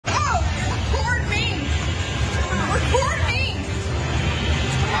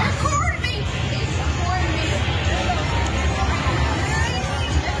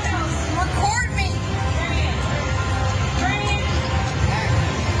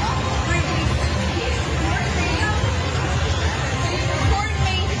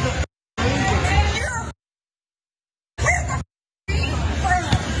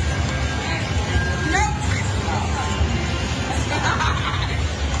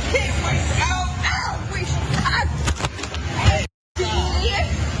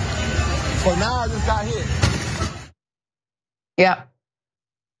Yeah.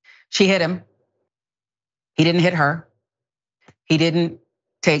 She hit him. He didn't hit her. He didn't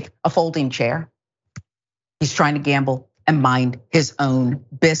take a folding chair. He's trying to gamble and mind his own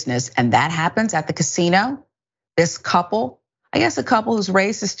business. And that happens at the casino. This couple, I guess a couple whose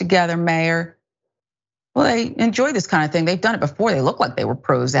race is together, Mayor. Well, they enjoy this kind of thing. They've done it before. They look like they were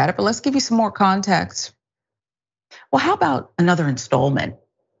pros at it, but let's give you some more context. Well, how about another installment?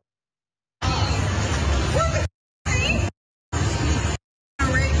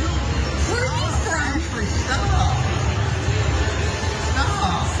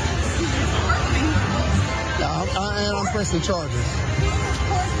 I'm pressing charges.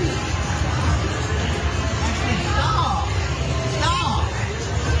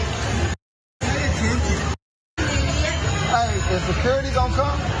 Hey, is security gonna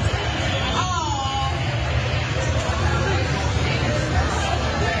come?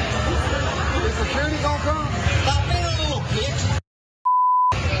 Is security gonna come? Stop being a little bitch.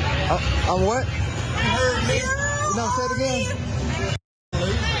 I'm what? You heard me? No, say it again.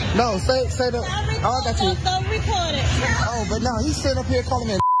 No, say the. Oh, I got you. Don't record it. Oh, but no, he's sitting up here calling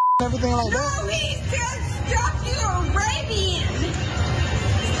me and everything like that. No, he just struck you Arabian.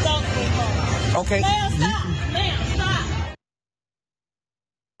 Stop recording. Okay. Ma'am, stop. Ma'am, stop.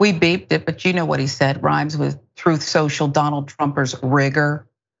 We beeped it, but you know what he said rhymes with Truth Social, Donald Trumper's rigor.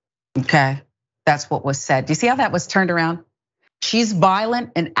 Okay, that's what was said. Do you see how that was turned around? She's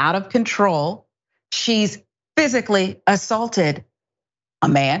violent and out of control. She's physically assaulted a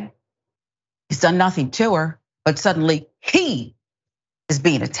man. He's done nothing to her, but suddenly he is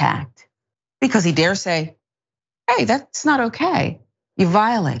being attacked because he dares say, hey, that's not okay. You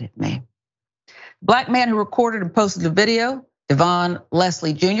violated me. Black man who recorded and posted the video, Devon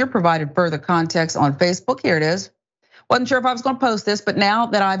Leslie Jr., provided further context on Facebook. Here it is. Wasn't sure if I was gonna post this, but now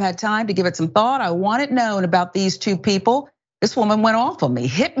that I've had time to give it some thought, I want it known about these two people. This woman went off on me,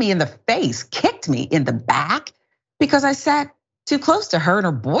 hit me in the face, kicked me in the back because I sat too close to her and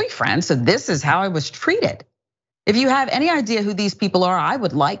her boyfriend, so this is how I was treated. If you have any idea who these people are, I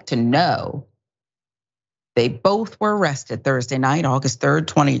would like to know. They both were arrested Thursday night, August 3rd,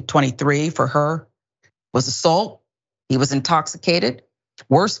 2023. For her was assault. He was intoxicated.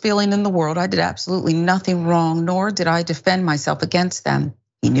 Worst feeling in the world. I did absolutely nothing wrong, nor did I defend myself against them.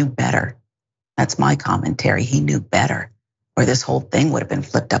 He knew better. That's my commentary. He knew better, or this whole thing would have been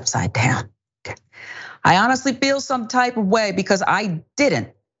flipped upside down. I honestly feel some type of way because I didn't.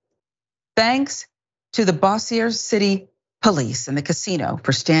 Thanks to the Bossier City Police and the casino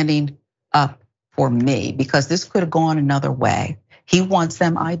for standing up for me, because this could have gone another way. He wants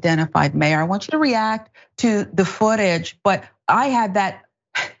them identified. Mayor, I want you to react to the footage, but I had that,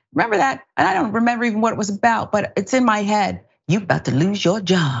 remember that? And I don't remember even what it was about, but it's in my head. You about to lose your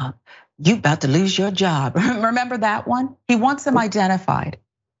job. You about to lose your job. Remember that one? He wants them identified.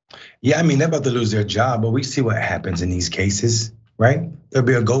 Yeah, I mean, they're about to lose their job, but we see what happens in these cases, right? There'll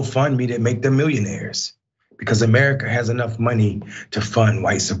be a GoFundMe that make them millionaires because America has enough money to fund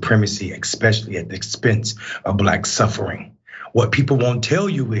white supremacy, especially at the expense of Black suffering. What people won't tell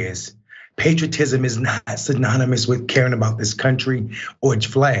you is patriotism is not synonymous with caring about this country or its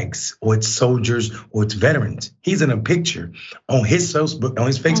flags or its soldiers or its veterans. He's in a picture on his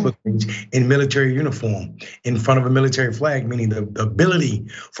Facebook page in military uniform in front of a military flag, meaning the ability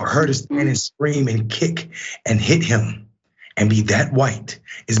for her to stand and scream and kick and hit him and be that white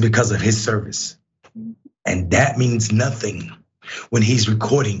is because of his service. And that means nothing when he's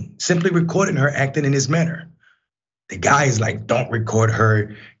simply recording her acting in this manner. The guy is like, don't record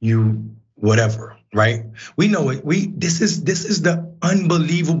her, you whatever, right? We know it. This is the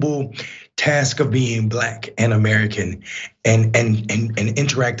unbelievable task of being Black and American and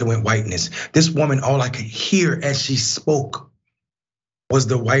interacting with whiteness. This woman, all I could hear as she spoke was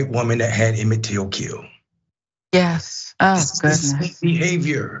the white woman that had Emmett Till killed. Yes. Oh, goodness.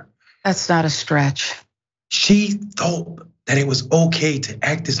 Behavior. That's not a stretch. She thought that it was okay to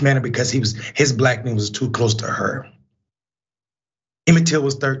act this manner because his Blackness was too close to her. Emmett Till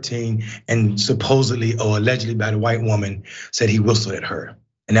was 13 and supposedly or allegedly by the white woman said he whistled at her.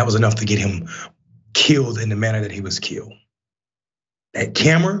 And that was enough to get him killed in the manner that he was killed. That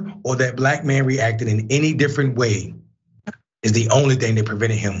camera or that Black man reacted in any different way is the only thing that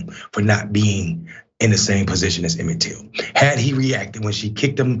prevented him from not being in the same position as Emmett Till. Had he reacted when she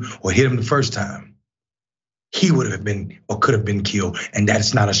kicked him or hit him the first time, he would have been or could have been killed. And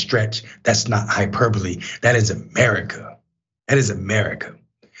that's not a stretch. That's not hyperbole. That is America. That is America.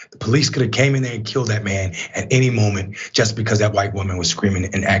 The police could have came in there and killed that man at any moment just because that white woman was screaming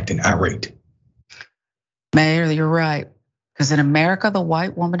and acting irate. Mayor, you're right. Because in America, the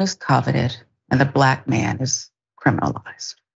white woman is coveted and the Black man is criminalized.